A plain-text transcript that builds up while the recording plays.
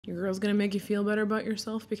Your girl's gonna make you feel better about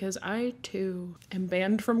yourself because I, too, am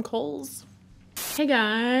banned from Kohl's. Hey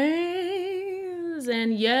guys,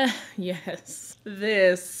 and yes,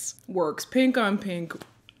 this works. Pink on pink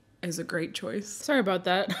is a great choice. Sorry about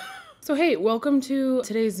that. So hey, welcome to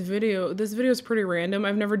today's video. This video is pretty random.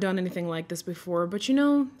 I've never done anything like this before, but you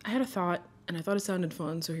know, I had a thought. And I thought it sounded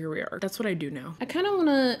fun, so here we are. That's what I do now. I kind of want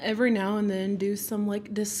to every now and then do some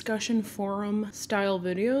like discussion forum style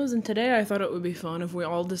videos, and today I thought it would be fun if we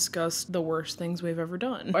all discussed the worst things we've ever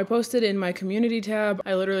done. I posted in my community tab.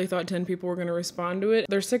 I literally thought 10 people were going to respond to it.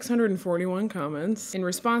 There's 641 comments. In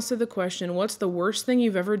response to the question, what's the worst thing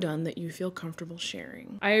you've ever done that you feel comfortable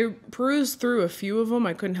sharing? I perused through a few of them.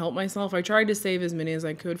 I couldn't help myself. I tried to save as many as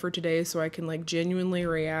I could for today so I can like genuinely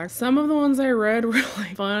react. Some of the ones I read were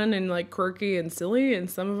like fun and like quirky and silly, and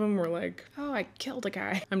some of them were like, oh, I killed a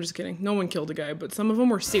guy. I'm just kidding. No one killed a guy, but some of them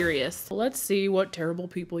were serious. Let's see what terrible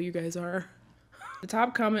people you guys are. The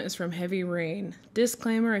top comment is from Heavy Rain.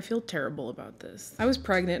 Disclaimer, I feel terrible about this. I was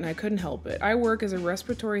pregnant and I couldn't help it. I work as a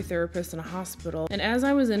respiratory therapist in a hospital, and as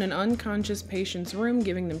I was in an unconscious patient's room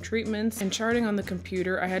giving them treatments and charting on the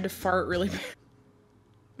computer, I had to fart really bad.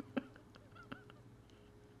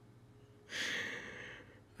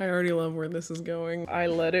 I already love where this is going. I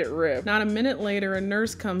let it rip. Not a minute later, a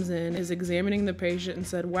nurse comes in, is examining the patient, and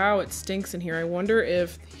said, wow, it stinks in here. I wonder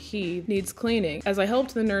if he needs cleaning. As I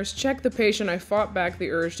helped the nurse check the patient, I fought back the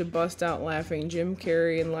urge to bust out laughing. Jim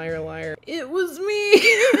Carrey and Liar Liar. It was me!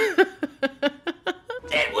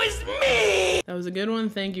 It was me! That was a good one.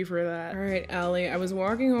 Thank you for that. All right, Allie. I was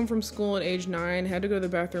walking home from school at age 9, had to go to the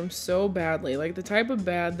bathroom so badly. Like the type of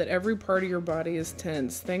bad that every part of your body is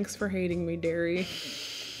tense. Thanks for hating me, Derry.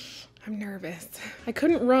 I'm nervous. I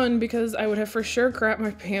couldn't run because I would have for sure crapped my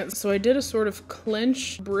pants, so I did a sort of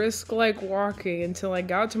clinch, brisk-like walking until I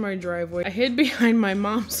got to my driveway. I hid behind my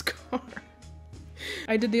mom's car.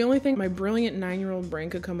 I did the only thing my brilliant 9-year-old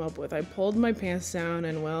brain could come up with. I pulled my pants down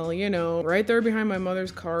and, well, you know, right there behind my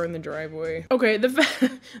mother's car in the driveway. Okay, the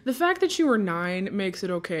fact that you were 9 makes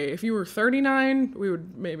it okay. If you were 39, we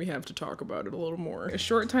would maybe have to talk about it a little more. A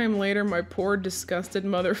short time later, my poor, disgusted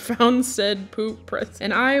mother found said poop present,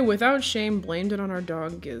 and I, without shame, blamed it on our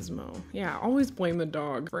dog Gizmo. Yeah, always blame the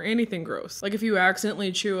dog for anything gross. Like if you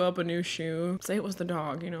accidentally chew up a new shoe, say it was the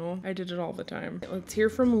dog, you know? I did it all the time. Let's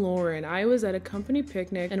hear from Lauren. I was at a company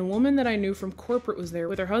picnic, and a woman that I knew from corporate was there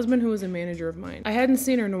with her husband, who was a manager of mine. I hadn't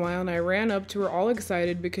seen her in a while, and I ran up to her all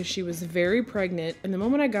excited because she was very pregnant, and the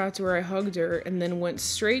moment I got to her, I hugged her and then went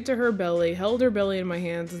straight to her belly, held her belly in my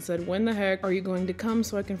hands, and said, when the heck are you going to come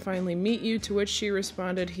so I can finally meet you? To which she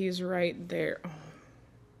responded, he's right there.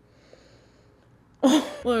 Oh,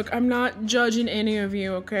 look, I'm not judging any of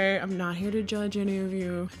you, okay? I'm not here to judge any of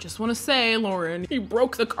you. I just want to say, Lauren, you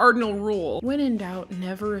broke the cardinal rule. When in doubt,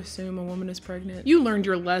 never assume a woman is pregnant. You learned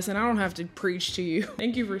your lesson. I don't have to preach to you.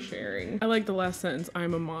 Thank you for sharing. I like the last sentence.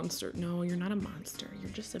 I'm a monster. No, you're not a monster.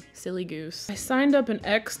 You're just a silly goose. I signed up an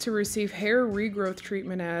ex to receive hair regrowth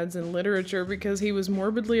treatment ads and literature because he was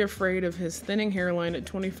morbidly afraid of his thinning hairline at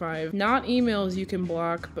 25. Not emails you can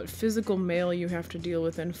block, but physical mail you have to deal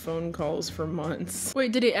with and phone calls for months.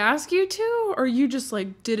 Wait, did he ask you to? Or you just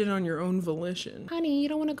like did it on your own volition? Honey, you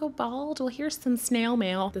don't want to go bald? Well, here's some snail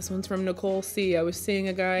mail. This one's from Nicole C. I was seeing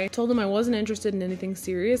a guy. Told him I wasn't interested in anything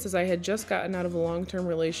serious as I had just gotten out of a long-term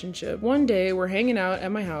relationship. One day, we're hanging out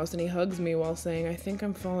at my house and he hugs me while saying, I think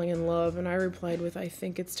I'm falling in love. And I replied with, I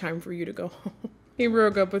think it's time for you to go home. He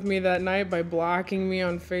broke up with me that night by blocking me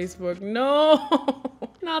on Facebook. No!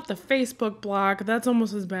 Not the Facebook block. That's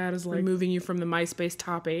almost as bad as like removing you from the MySpace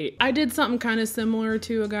top 8. I did something kind of similar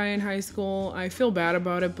to a guy in high school. I feel bad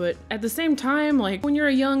about it, but at the same time, like when you're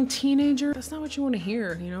a young teenager, that's not what you want to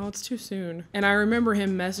hear, you know? It's too soon. And I remember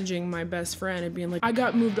him messaging my best friend and being like, I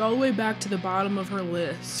got moved all the way back to the bottom of her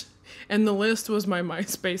list. And the list was my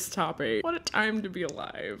MySpace top 8. What a time to be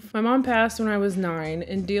alive. My mom passed when I was 9,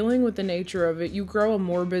 and dealing with the nature of it, you grow a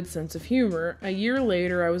morbid sense of humor. A year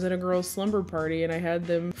later, I was at a girl's slumber party, and I had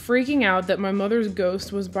them freaking out that my mother's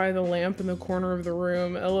ghost was by the lamp in the corner of the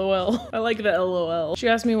room. LOL. I like the LOL. She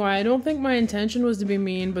asked me why. I don't think my intention was to be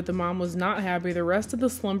mean, but the mom was not happy. The rest of the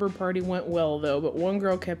slumber party went well, though, but one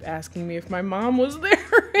girl kept asking me if my mom was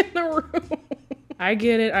there in the room. I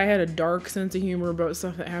get it. I had a dark sense of humor about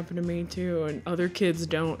stuff that happened to me too, and other kids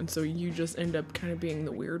don't, and so you just end up kind of being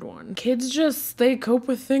the weird one. Kids just, they cope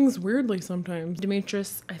with things weirdly sometimes.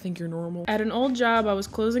 Demetrius, I think you're normal. At an old job, I was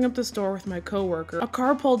closing up the store with my coworker. A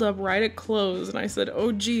car pulled up right at close, and I said,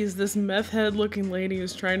 oh geez, this meth head looking lady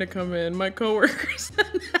is trying to come in. My coworker said,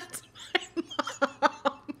 that's my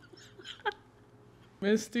mom.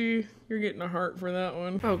 Misty, You're getting a heart for that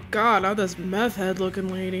one. Oh God, oh, this meth head looking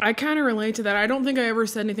lady. I kind of relate to that. I don't think I ever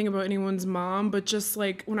said anything about anyone's mom, but just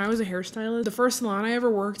like when I was a hairstylist, the first salon I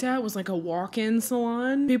ever worked at was like a walk-in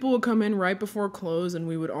salon. People would come in right before close and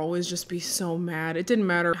we would always just be so mad. It didn't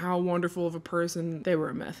matter how wonderful of a person, they were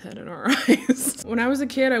a meth head in our eyes. When I was a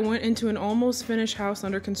kid, I went into an almost finished house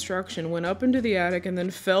under construction, went up into the attic and then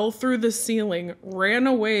fell through the ceiling, ran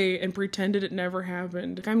away and pretended it never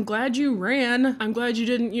happened. I'm glad you ran. I'm glad you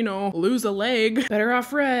didn't, you know, lose a leg. Better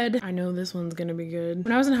off red. I know this one's gonna be good.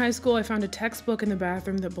 When I was in high school, I found a textbook in the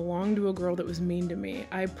bathroom that belonged to a girl that was mean to me.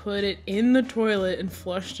 I put it in the toilet and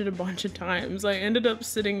flushed it a bunch of times. I ended up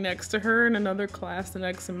sitting next to her in another class the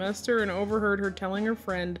next semester and overheard her telling her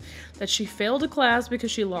friend that she failed a class because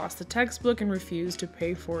she lost the textbook and refused to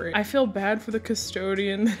pay for it. I feel bad for the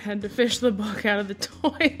custodian that had to fish the book out of the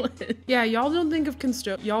toilet. Yeah, y'all don't think of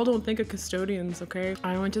custodians, okay?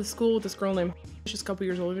 I went to school with this girl named she's a couple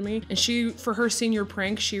years older than me, and she, for her senior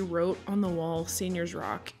prank, she wrote on the wall, "Seniors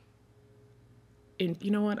rock." And you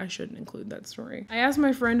know what? I shouldn't include that story. I asked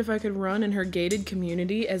my friend if I could run in her gated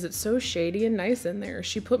community as it's so shady and nice in there.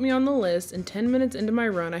 She put me on the list, and 10 minutes into my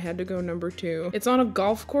run, I had to go number 2. It's on a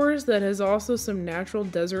golf course that has also some natural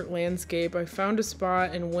desert landscape. I found a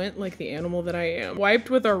spot and went like the animal that I am. Wiped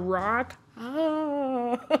with a rock.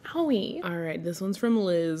 Oh, owie. All right, this one's from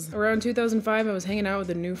Liz. Around 2005, I was hanging out with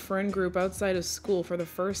a new friend group outside of school for the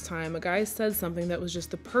first time. A guy said something that was just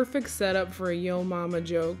the perfect setup for a yo mama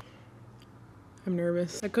joke. I'm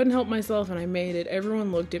nervous. I couldn't help myself and I made it.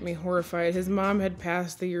 Everyone looked at me horrified. His mom had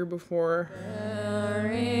passed the year before.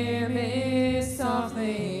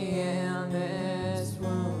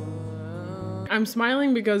 I'm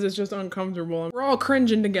smiling because it's just uncomfortable. We're all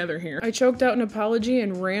cringing together here. I choked out an apology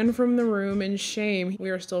and ran from the room in shame. We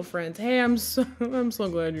are still friends. Hey, I'm so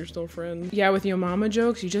glad you're still friends. Yeah, with your mama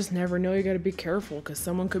jokes, you just never know. You gotta be careful because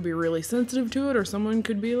someone could be really sensitive to it or someone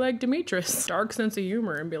could be like Demetrius. Dark sense of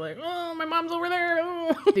humor and be like, oh, my mom's over there.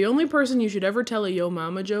 Oh. The only person you should ever tell a yo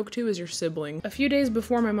mama joke to is your sibling. A few days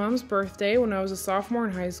before my mom's birthday, when I was a sophomore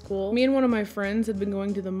in high school, me and one of my friends had been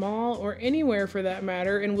going to the mall or anywhere for that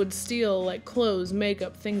matter and would steal like clothes,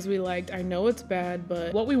 makeup, things we liked. I know it's bad,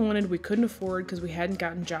 but what we wanted we couldn't afford because we hadn't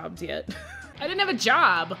gotten jobs yet. I didn't have a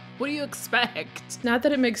job. What do you expect? Not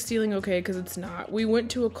that it makes stealing okay, because it's not. We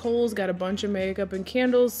went to a Kohl's, got a bunch of makeup and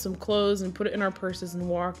candles, some clothes, and put it in our purses and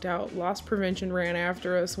walked out. Loss prevention ran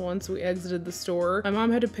after us once we exited the store. My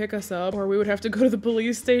mom had to pick us up, or we would have to go to the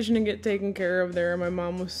police station and get taken care of there. My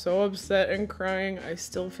mom was so upset and crying. I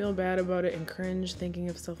still feel bad about it and cringe thinking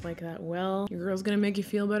of stuff like that. Well, your girl's gonna make you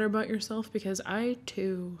feel better about yourself because I,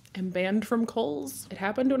 too, am banned from Kohl's. It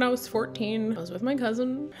happened when I was 14. I was with my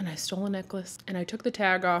cousin, and I stole a necklace. And I took the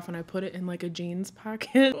tag off and I put it in like a jeans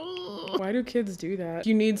pocket. Why do kids do that?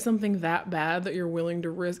 You need something that bad that you're willing to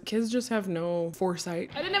risk. Kids just have no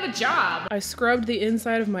foresight. I didn't have a job. I scrubbed the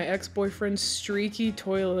inside of my ex-boyfriend's streaky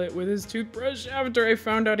toilet with his toothbrush after I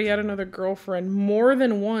found out he had another girlfriend. More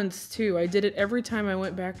than once too. I did it every time I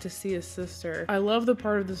went back to see his sister. I love the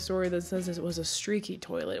part of the story that says it was a streaky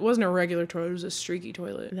toilet. It wasn't a regular toilet, it was a streaky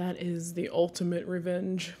toilet. That is the ultimate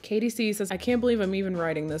revenge. Katie C says, I can't believe I'm even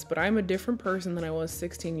writing this, but I'm a different person than I was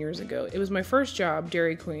 16 years ago. It was my first job,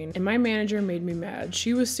 Dairy Queen, and my manager made me mad.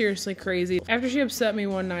 She was seriously crazy. After she upset me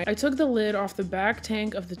one night, I took the lid off the back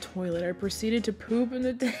tank of the toilet. I proceeded to poop in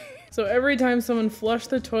the tank. So every time someone flushed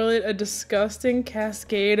the toilet, a disgusting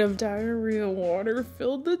cascade of diarrhea water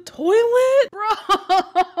filled the toilet? Bro!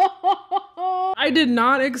 I did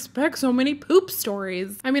not expect so many poop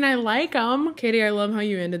stories. I mean, I like them. Katie, I love how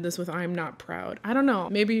you ended this with I'm not proud. I don't know.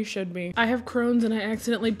 Maybe you should be. I have Crohn's and I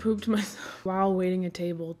accidentally pooped myself while waiting a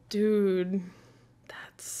table. Dude.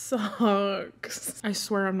 Sucks. I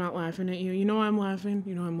swear I'm not laughing at you. You know I'm laughing?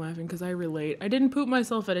 You know I'm laughing because I relate. I didn't poop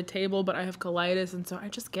myself at a table, but I have colitis and so I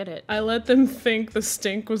just get it. I let them think the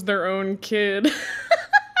stink was their own kid.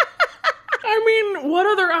 I mean, what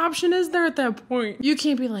other option is there at that point? You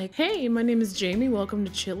can't be like, hey, my name is Jaime. Welcome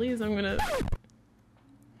to Chili's. I'm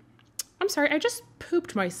sorry, I just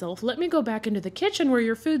pooped myself. Let me go back into the kitchen where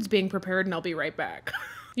your food's being prepared and I'll be right back.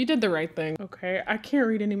 You did the right thing. Okay, I can't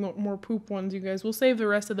read any more poop ones, you guys. We'll save the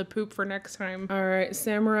rest of the poop for next time. All right,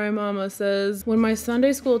 Samurai Mama says, when my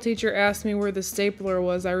Sunday school teacher asked me where the stapler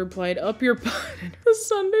was, I replied, up your butt. The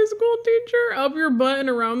Sunday school teacher? Up your butt and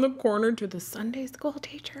around the corner to the Sunday school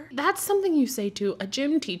teacher? That's something you say to a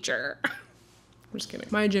gym teacher. I'm just kidding.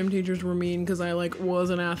 My gym teachers were mean because I like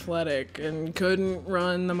wasn't athletic and couldn't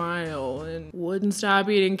run the mile and wouldn't stop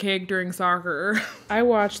eating cake during soccer. I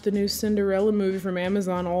watched the new Cinderella movie from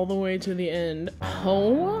Amazon all the way to the end.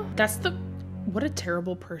 Oh, that's the What a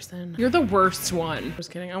terrible person. You're the worst one.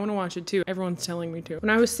 Just kidding. I want to watch it too. Everyone's telling me to. When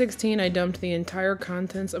I was 16, I dumped the entire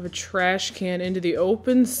contents of a trash can into the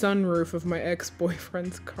open sunroof of my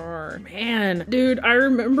ex-boyfriend's car. Man, dude, I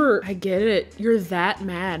remember. I get it. You're that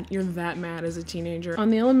mad. You're that mad as a teenager. On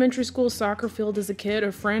the elementary school soccer field as a kid,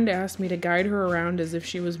 a friend asked me to guide her around as if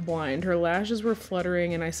she was blind. Her lashes were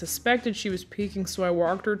fluttering and I suspected she was peeking, so I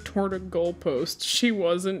walked her toward a goalpost. She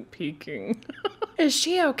wasn't peeking. Is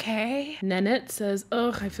she okay? Nanette says,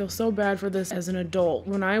 ugh, I feel so bad for this as an adult.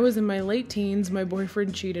 When I was in my late teens, my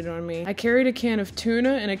boyfriend cheated on me. I carried a can of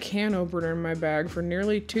tuna and a can opener in my bag for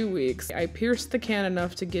nearly 2 weeks. I pierced the can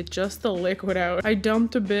enough to get just the liquid out. I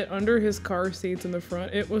dumped a bit under his car seats in the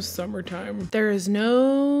front. It was summertime. There is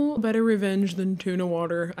no better revenge than tuna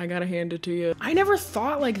water. I gotta hand it to you. I never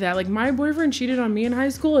thought like that. Like, my boyfriend cheated on me in high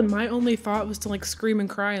school and my only thought was to like scream and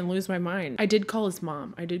cry and lose my mind. I did call his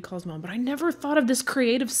mom, but I never thought of this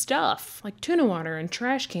creative stuff like tuna water and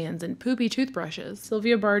trash cans and poopy toothbrushes.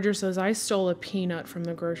 Sylvia Barger says, I stole a peanut from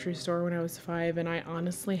the grocery store when I was 5 and I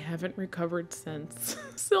honestly haven't recovered since.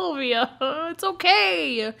 Sylvia, it's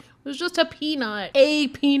okay. It was just a peanut. A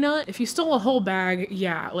peanut. If you stole a whole bag,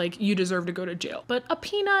 yeah, like you deserve to go to jail. But a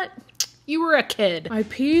peanut, you were a kid. I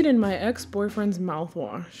peed in my ex-boyfriend's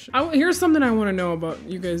mouthwash. Here's something I want to know about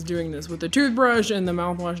you guys doing this with the toothbrush and the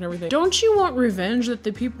mouthwash and everything. Don't you want revenge that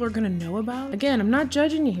the people are gonna know about? Again, I'm not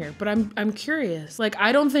judging you here, but I'm curious. Like,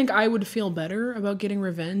 I don't think I would feel better about getting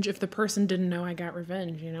revenge if the person didn't know I got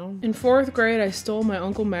revenge, you know? In 4th grade, I stole my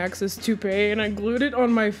Uncle Max's toupee and I glued it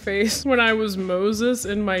on my face when I was Moses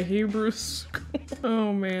in my Hebrew school.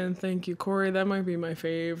 Oh man, thank you, Corey. That might be my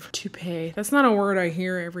fave. Toupee. That's not a word I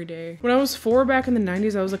hear every day. When I was 4 back in the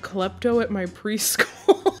 90s, I was a klepto at my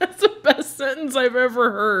preschool. That's the best sentence I've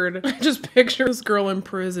ever heard. I just picture this girl in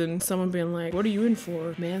prison, someone being like, what are you in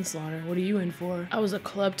for? Manslaughter. What are you in for? I was a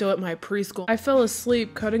klepto at my preschool. I fell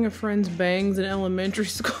asleep cutting a friend's bangs in elementary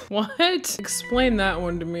school. What? Explain that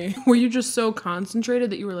one to me. Were you just so concentrated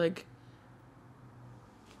that you were like,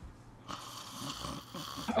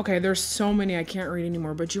 okay, there's so many I can't read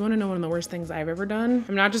anymore, but you want to know one of the worst things I've ever done?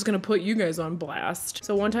 I'm not just gonna put you guys on blast.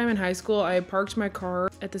 So one time in high school, I parked my car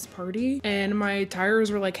at this party and my tires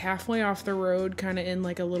were like halfway off the road, kind of in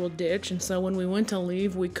like a little ditch. And so when we went to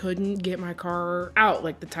leave, we couldn't get my car out.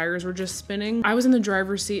 Like the tires were just spinning. I was in the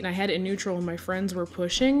driver's seat and I had it in neutral and my friends were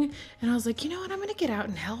pushing. And I was like, you know what? I'm gonna get out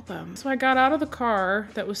and help them. So I got out of the car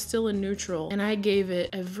that was still in neutral and I gave it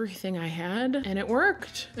everything I had and it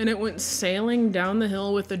worked. And it went sailing down the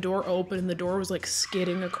hill with the door open and the door was like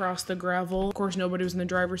skidding across the gravel. Of course, nobody was in the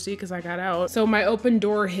driver's seat because I got out. So my open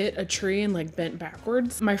door hit a tree and like bent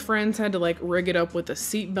backwards. My friends had to like rig it up with a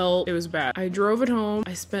seat belt. It was bad. I drove it home.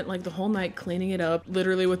 I spent like the whole night cleaning it up,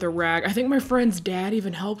 literally with a rag. I think my friend's dad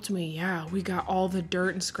even helped me. Yeah, we got all the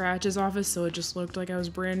dirt and scratches off it so it just looked like I was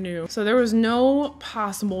brand new. So there was no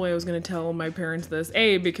possible way I was gonna tell my parents this.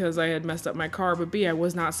 A, because I had messed up my car, but B, I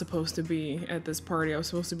was not supposed to be at this party. I was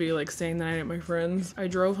supposed to be like staying the night at my friend's. I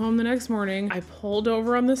drove home the next morning. I pulled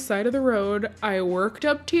over on the side of the road. I worked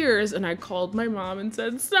up tears and I called my mom and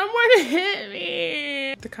said, someone hit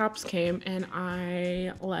me. The cops came and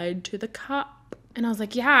I lied to the cop. And I was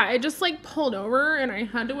like, yeah, I just like pulled over and I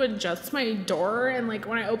had to adjust my door. And like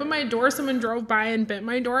when I opened my door, someone drove by and bent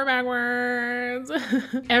my door backwards.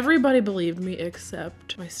 Everybody believed me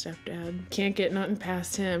except my stepdad. Can't get nothing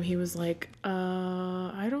past him. He was like,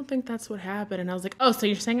 I don't think that's what happened. And I was like, oh, so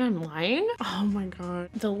you're saying I'm lying? Oh my God.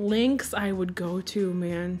 The lengths I would go to,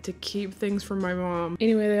 man, to keep things from my mom.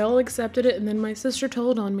 Anyway, they all accepted it. And then my sister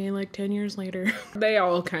told on me like 10 years later. They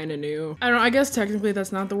all kind of knew. I don't know. I guess technically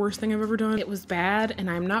that's not the worst thing I've ever done. It was bad. And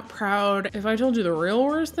I'm not proud. If I told you the real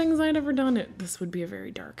worst things I'd ever done, this would be a very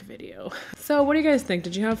dark video. So what do you guys think?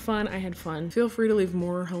 Did you have fun? I had fun. Feel free to leave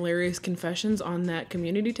more hilarious confessions on that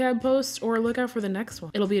community tab post or look out for the next one.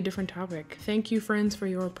 It'll be a different topic. Thank you, friends, for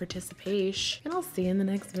your participation, and I'll see you in the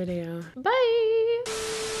next video.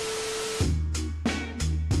 Bye!